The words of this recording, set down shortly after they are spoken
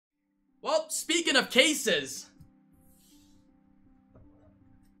Well, speaking of cases,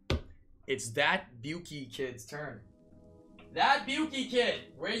 it's that Buki kid's turn. That Buki kid,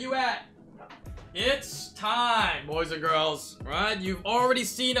 where you at? It's time, boys and girls. Right? You've already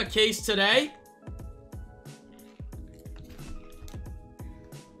seen a case today.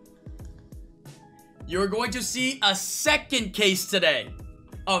 You're going to see a second case today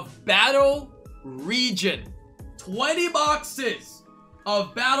of Battle Region. 20 boxes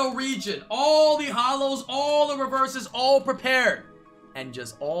of Battle Region. All the hollows, all the reverses, all prepared. And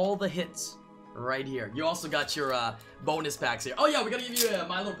just all the hits right here. You also got your bonus packs here. Oh yeah, we're gonna give you a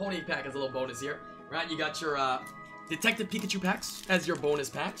My Little Pony pack as a little bonus here. Right, you got your Detective Pikachu packs as your bonus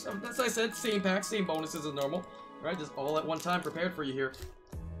packs. As I said, same packs, same bonuses as normal. Right, just all at one time prepared for you here.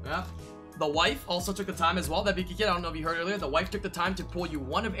 Yeah. The wife also took the time as well. That Vicky kid, I don't know if you heard earlier. The wife took the time to pull you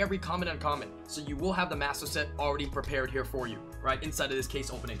one of every common and uncommon. So you will have the master set already prepared here for you. Right, inside of this case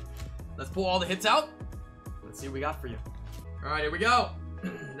opening. Let's pull all the hits out. Let's see what we got for you. Alright, here we go.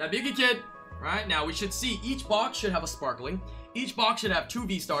 That Vicky kid. Right, now we should see each box should have a sparkling. Each box should have 2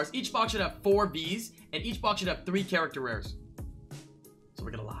 V-stars. Each box should have 4 Vs. And each box should have 3 character rares. So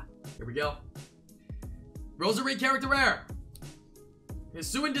we got a lot. Here we go. Rosary character rare.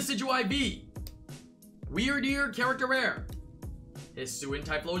 Hisuian Decidueye V. Weirdeer character rare. Hisuian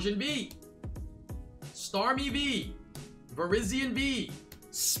Typhlosion V. Starmie V. Virizion V.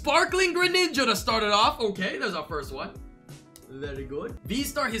 Sparkling Greninja to start it off. Okay, there's our first one. Very good.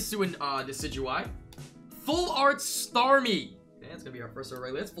 V-Star Hisuian Decidueye. Full Art Starmie. Okay, that's gonna be our first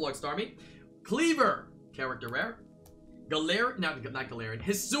right list. Full Art Starmie. Cleaver character rare. Galarian, not Galarian.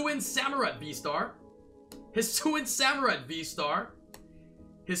 Hisuian Samurott V-Star. Hisuian Samurott V-Star.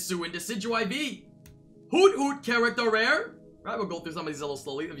 Hisuian Decidueye V. Hoot Hoot character rare. Right, we'll go through some of these a little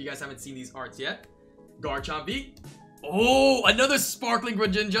slowly if you guys haven't seen these arts yet. Garchomp V. Oh, another sparkling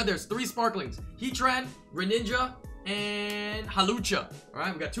Greninja. There's 3 sparklings. Heatran, Greninja, and Halucha.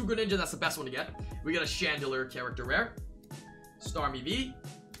 Alright, we got 2 Greninja. That's the best one to get. We got a Chandelure character rare. Starmie V.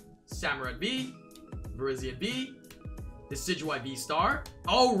 Samurott V. Virizion V. Decidueye V-Star.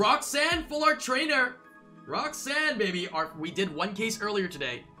 Oh, Roxanne Full Art Trainer. Roxanne, baby. We did 1 case earlier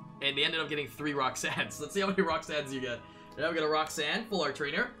today, and they ended up getting 3 Roxannes. Let's see how many Roxannes you get. Yeah, we got a Roxanne, Full Art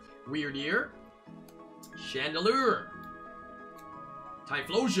Trainer, Weirdeer, Chandelure,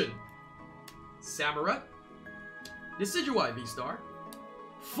 Typhlosion, Samurott, Decidueye V-Star,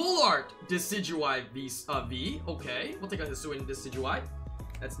 Full Art Decidueye V. Okay, we'll take a Hisuian Decidueye.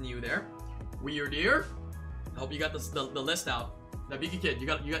 That's new there. Weirdeer. I hope you got the list out. That Vicky kid, you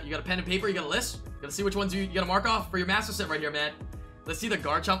got a pen and paper, you got a list? Gotta see which ones you gotta mark off for your master set right here, man. Let's see the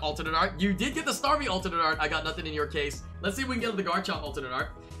Garchomp alternate art. You did get the Starmie alternate art. I got nothing in your case. Let's see if we can get the Garchomp alternate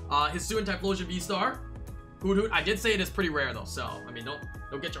art. Hisuian Typhlosion V-Star. Hoot Hoot. I did say it is pretty rare though, so I mean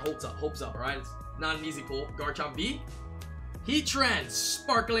don't get your hopes up, alright? It's not an easy pull. Garchomp V. Heatran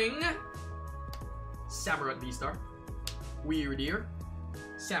Sparkling. Samurott V-Star. Weirdeer.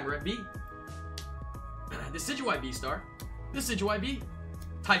 Samurott V. Decidueye V-Star. Decidueye V.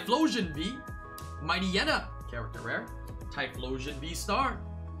 Typhlosion V. Mightyena character rare. Typhlosion V-Star.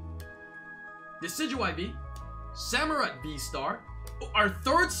 Decidueye V. Samurott V-Star. Oh, our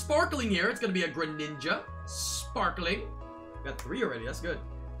 3rd sparkling here. It's gonna be a Greninja. Sparkling. Got 3 already. That's good.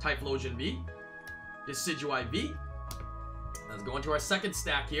 Typhlosion V. Decidueye V. Let's go into our 2nd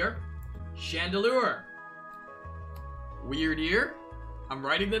stack here. Chandelure. Weirdeer. I'm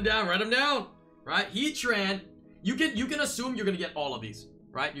writing them down. Write them down. Right? Heatran. You can assume you're gonna get all of these,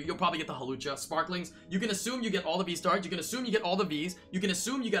 right? You'll probably get the Halucha, Sparklings. You can assume you get all the V-Stars. You can assume you get all the Vs. You can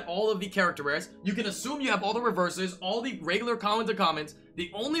assume you get all of the character rares. You can assume you have all the reverses, all the regular commons and commons. The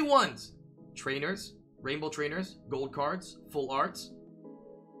only ones, trainers, rainbow trainers, gold cards, full arts,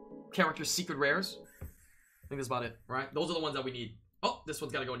 character secret rares. I think that's about it, right? Those are the ones that we need. Oh, this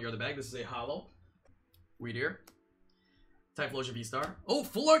one's gotta go in your other bag. This is a hollow. Weirdeer. Typhlosion V-Star. Oh,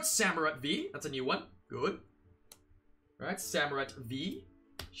 full art Samurott V. That's a new one. Good. Alright, Samurott V,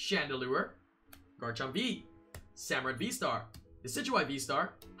 Chandelure, Garchomp V, Samurott V-Star, Decidueye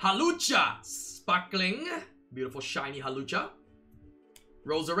V-Star, Halucha, Sparkling, beautiful shiny Halucha,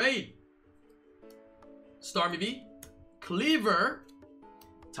 Roserade, Starmie V, Cleaver,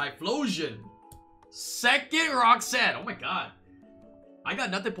 Typhlosion, 2nd Roxanne. Oh my god. I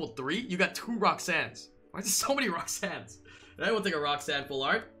got nothing pulled 3. You got 2 Roxannes. Why is there so many Roxannes? I will take a Roxanne full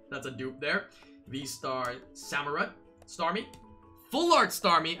art. That's a dupe there. V-Star, Samurott. Starmie. Full Art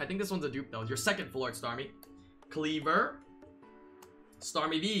Starmie. I think this one's a dupe though. Your 2nd Full Art Starmie. Cleaver.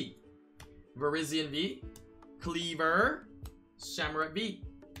 Starmie V. Virizion V. Cleaver. Samurott V.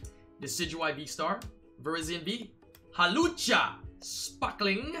 Decidueye V-Star. Virizion V. Halucha.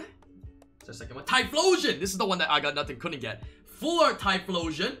 Sparkling. It's our second one. Typhlosion! This is the one that I got nothing, couldn't get. Full art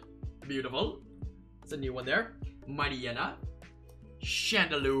Typhlosion. Beautiful. It's a new one there. Mariana.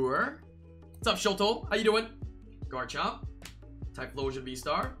 Chandelure. What's up, Shoto? How you doing? Garchomp. Typhlosion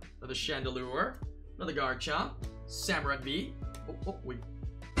V-Star. Another Chandelure. Another Garchomp. Samurott V. Oh, wait.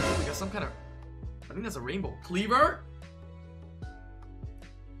 Oh, we got some kind of... I think that's a rainbow. Cleaver.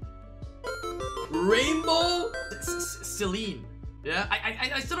 Rainbow. Celine. Yeah,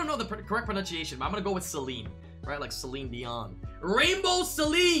 I still don't know the correct pronunciation, but I'm gonna go with Celine. Right, like Celine Dion. Rainbow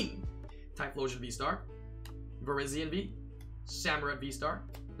Celine. Typhlosion V-Star. Virizion V. Samurott V-Star.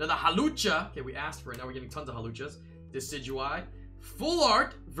 Now the Halucha. Okay, we asked for it. Now we're getting tons of Haluchas. Decidueye. Full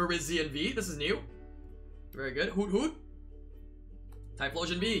art. Virizion V. This is new. Very good. Hoot Hoot.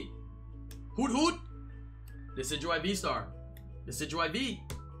 Typhlosion V. Hoot Hoot. Decidueye V-Star. Decidueye V.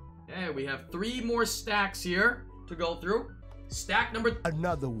 Yeah, we have 3 more stacks here to go through. Stack number...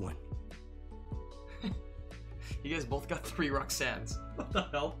 Another one. You guys both got 3 Roxannes. What the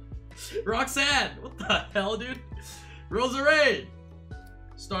hell? Roxanne! What the hell, dude? Roserade.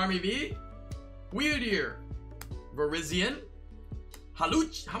 Starmie V. Weirdeer. Virizion.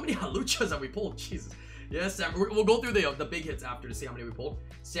 Haluch. How many Haluchas have we pulled? Jesus. Yes, we'll go through the big hits after to see how many we pulled.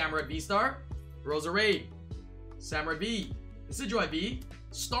 Samurott V-Star. Roserade. Samurott V. Decidueye V.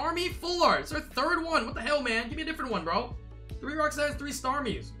 Starmie Full Art. It's our 3rd one. What the hell, man? Give me a different one, bro. 3 Roxannes, 3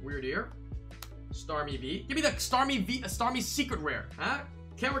 Starmies. Weirdeer. Starmie V. Give me the Starmie V, Starmie Secret Rare. Huh?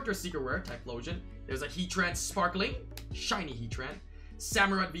 Character Secret Rare, Typhlosion. There's a Heatran Sparkling. Shiny Heatran.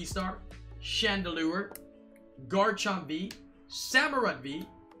 Samurott V-Star. Chandelure. Garchomp V. Samurott V.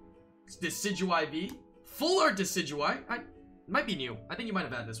 Decidueye V. Full Art Decidueye. Might be new. I think you might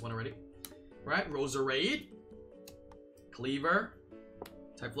have had this one already. Right? Roserade. Cleaver.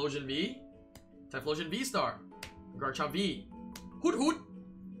 Typhlosion V. Typhlosion V-Star. Garchomp V. Hoot Hoot.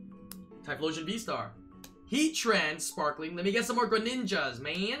 Typhlosion V-Star. Heatran Sparkling. Let me get some more Greninjas,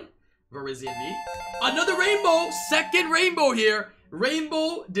 man. Virizion V. Another rainbow. 2nd rainbow here.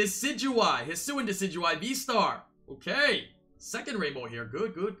 Rainbow Decidueye. Hisuian Decidueye V-Star. Okay. 2nd rainbow here.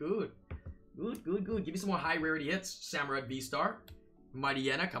 Good. Good. Give me some more high rarity hits. Samurott V-Star.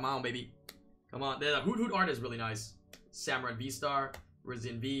 Mariana. Come on, baby. Come on. The Hoot Hoot art is really nice. Samurott V-Star.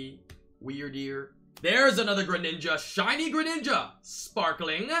 Virizion V. Weirdeer. There's another Greninja. Shiny Greninja.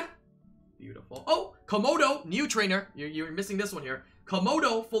 Sparkling. Beautiful. Oh, Komodo. New trainer. You're missing this one here.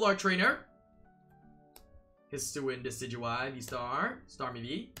 Komodo. Full art trainer. Hisuian Decidueye V-Star. Starmie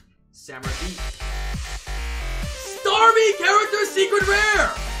V. Samurott V. Starmie Character Secret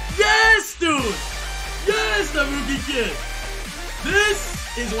Rare. Yes, dude. Yes, the Mookie Kid.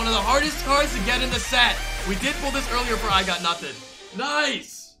 This is one of the hardest cards to get in the set. We did pull this earlier for I Got Nothing.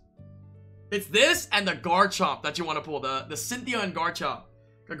 Nice. It's this and the Garchomp that you want to pull. The Cynthia and Garchomp.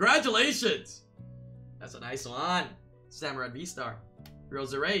 Congratulations. That's a nice one. Samurott V-Star.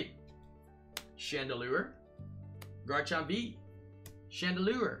 Roserade. Chandelure. Garchomp V.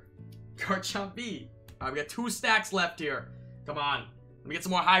 Chandelure. Garchomp V. Alright, we got 2 stacks left here. Come on. Let me get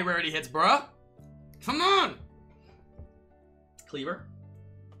some more high rarity hits, bruh. Come on. Cleaver.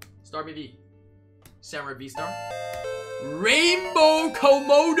 Starmie V. Samurott V-Star. Rainbow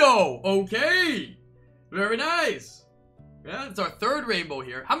Komodo. Okay. Very nice. Yeah, it's our 3rd rainbow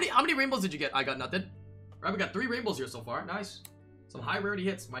here. How many rainbows did you get? I Got Nothing. Right, we got 3 rainbows here so far. Nice. Some high rarity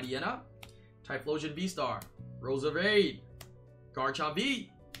hits. Mariana. Typhlosion V-Star. Roserade. Garchomp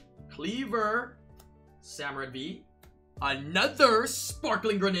V. Cleaver. Samurott V. Another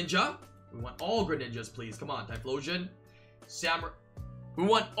Sparkling Greninja. We want all Greninjas, please. Come on, Typhlosion. Samurott. We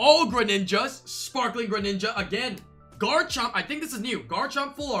want all Greninjas. Sparkling Greninja again. Garchomp. I think this is new.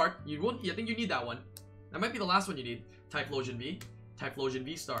 Garchomp Full Art. I think you need that one. That might be the last one you need. Typhlosion V. Typhlosion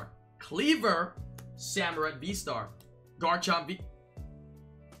V-Star. Cleaver. Samurott V-Star. Garchomp V.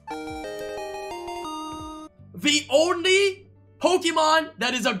 The only Pokemon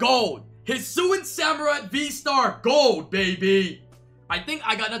that is a gold. Hisuian Samurott V-Star Gold, baby. I think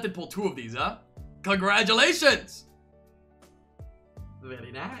I Got Nothing pull 2 of these, huh? Congratulations.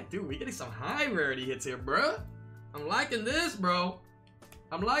 Very nice. Dude, we getting some high rarity hits here, bruh. I'm liking this, bro.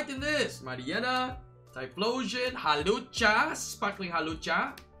 I'm liking this. Mariana. Typhlosion. Halucha. Sparkling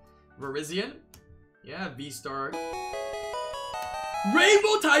Halucha. Virizion. Yeah, V-Star.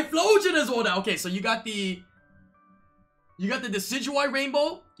 Rainbow Typhlosion as well now. Okay, so you got the Decidueye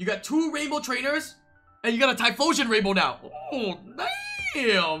Rainbow. You got 2 Rainbow Trainers. And you got a Typhlosion Rainbow now. Oh,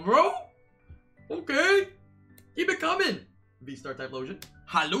 damn, bro. Okay. Keep it coming. V-Star Typhlosion.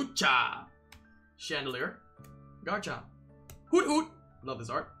 Halucha. Chandelier. Garchomp. Hoot Hoot. Love this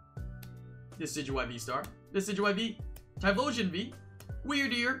art. Decidueye V-Star. Decidueye V. Typhlosion V.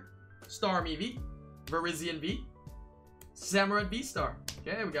 Weirdeer. Starmie V, Verizian V, Samurai V-Star.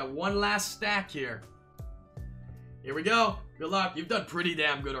 Okay, we got one last stack here. Here we go. Good luck. You've done pretty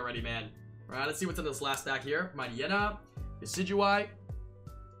damn good already, man. All right, let's see what's in this last stack here. Mariana, Decidueye.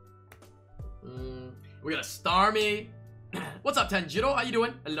 We got a Starmie. What's up, Tanjiro? How you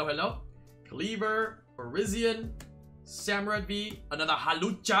doing? Hello, hello. Cleaver, Verizian, Samurai V, another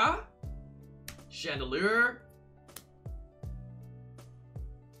Halucha, Chandelier.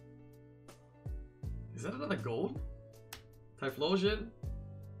 Is that another gold? Typhlosion.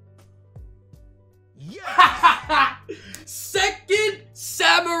 Yeah! Second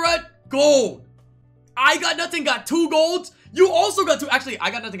Samurai gold. I got nothing, got 2 golds. You also got 2. Actually, I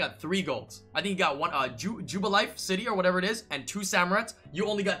got nothing, got 3 golds. I think you got 1 Jubilife City or whatever it is, and 2 Samurats. You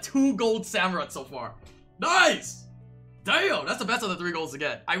only got 2 gold Samurats so far. Nice! Damn, that's the best of the 3 golds to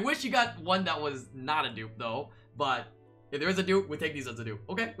get. I wish you got one that was not a dupe though, but if there is a dupe, we take these as a dupe.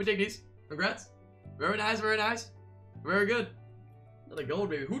 Okay, we take these. Congrats. Very nice, very nice. Very good. Another gold,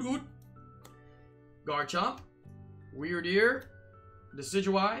 baby. Hoot hoot. Garchomp. Weird Ear.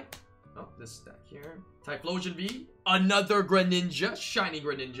 Decidueye. Oh, this stack here. Typhlosion V. Another Greninja. Shiny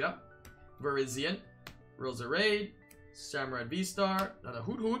Greninja. Verizian. Roserade. Samurai V-Star. Another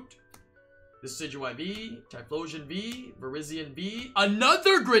Hoot Hoot. Decidueye V. Typhlosion V. Verizian V.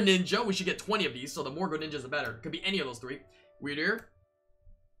 Another Greninja. We should get 20 of these, so the more Greninjas the better. Could be any of those 3. Weird Ear.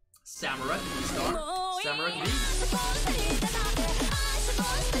 Samurai V-Star. Samurai V.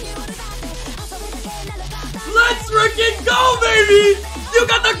 Let's freaking go, baby! You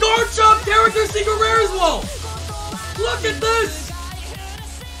got the Garchomp character secret rare as well! Look at this!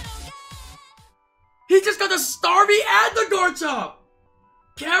 He just got the Starmie and the Garchomp!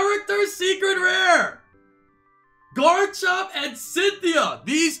 Character secret rare! Garchomp and Cynthia!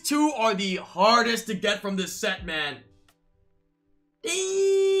 These 2 are the hardest to get from this set, man.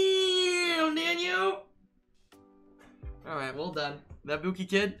 Damn, Daniel! Alright, well done. That Buki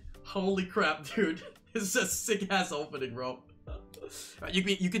kid? Holy crap, dude. This is a sick-ass opening, bro.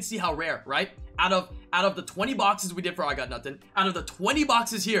 You can see how rare, right? Out of the 20 boxes we did for I Got Nothing, out of the 20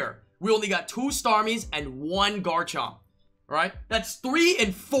 boxes here, we only got 2 Starmies and 1 Garchomp, right? That's 3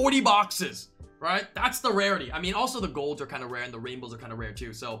 in 40 boxes, right? That's the rarity. I mean, also the golds are kind of rare and the rainbows are kind of rare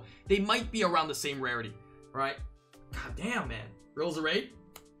too, so they might be around the same rarity, right? God damn, man. Roserade,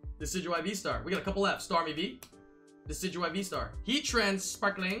 Decidueye V-Star. We got a couple left. Starmie V, Decidueye V-Star. Heatran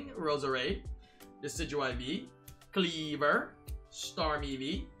Sparkling, Roserade, Decidueye V, Cleaver, Starmie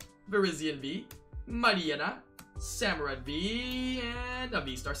V, Verizian V, Mariana, Samurai V, and a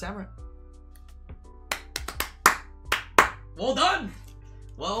V-Star Samurai. Well done!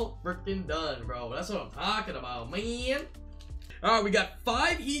 Well freaking done, bro. That's what I'm talking about, man. Alright, we got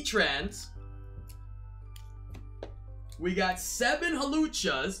 5 Heatrans. We got 7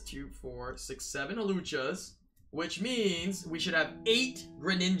 Haluchas. 2, 4, 6, 7 Haluchas. Which means we should have 8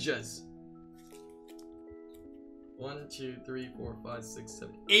 Greninjas. 1, 2, 3, 4, 5, 6,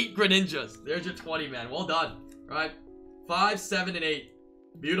 7, 8 Greninjas. There's your 20, man. Well done. All right. 5, 7, and 8.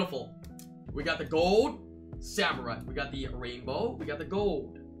 Beautiful. We got the gold Samurai. We got the rainbow. We got the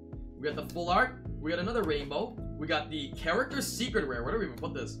gold. We got the full art. We got another rainbow. We got the character secret rare. Where do we even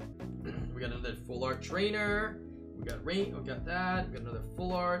put this? We got another full art trainer. We got rain. We got that. We got another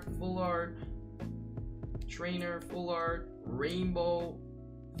full art trainer, full art, rainbow,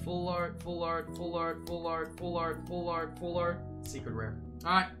 full art, full art, full art, full art, full art, full art, full art, secret rare.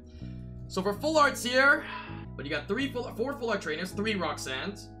 Alright. So for full arts here, but you got 4 full art trainers, 3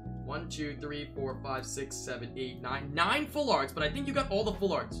 Roxannes. 1, 2, 3, 4, 5, 6, 7, 8, 9. 9 full arts, but I think you got all the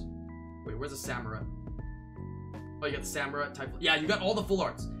full arts. Wait, where's the Samurai? Oh, you got the Samurai type. Yeah, you got all the full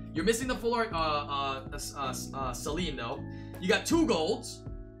arts. You're missing the full art, Celine, though. You got 2 golds,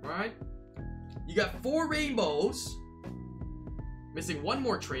 right? You got 4 rainbows. Missing 1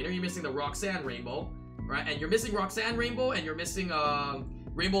 more trainer. You're missing the Roxanne rainbow, right? And you're missing Roxanne rainbow, and you're missing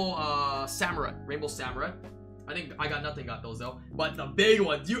Rainbow Samurai. Rainbow Samurai. I think I Got Nothing got those though. But the big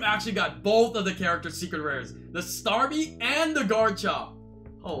ones, you actually got both of the character secret rares. The Starmie and the Garchomp.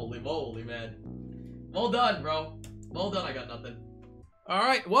 Holy moly, man. Well done, bro. Well done, I Got Nothing.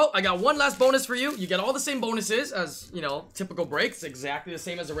 Alright, well, I got one last bonus for you. You get all the same bonuses as, you know, typical breaks. Exactly the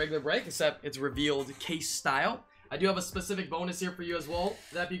same as a regular break, except it's revealed case style. I do have a specific bonus here for you as well,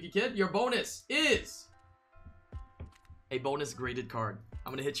 that Buki Kid. Your bonus is a bonus graded card.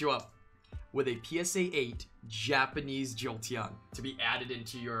 I'm gonna hit you up with a PSA 8 Japanese Jolteon to be added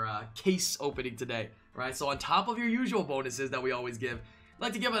into your case opening today, right? So on top of your usual bonuses that we always give, I'd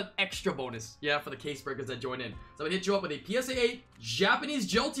like to give an extra bonus, yeah, for the case breakers that join in. So I'm gonna hit you up with a PSA 8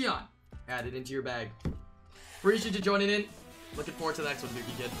 Japanese Jolteon added into your bag. Appreciate you joining in. Looking forward to the next one,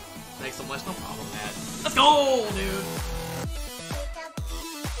 Dookie Kid. Thanks so much. No problem, man. Let's go, dude.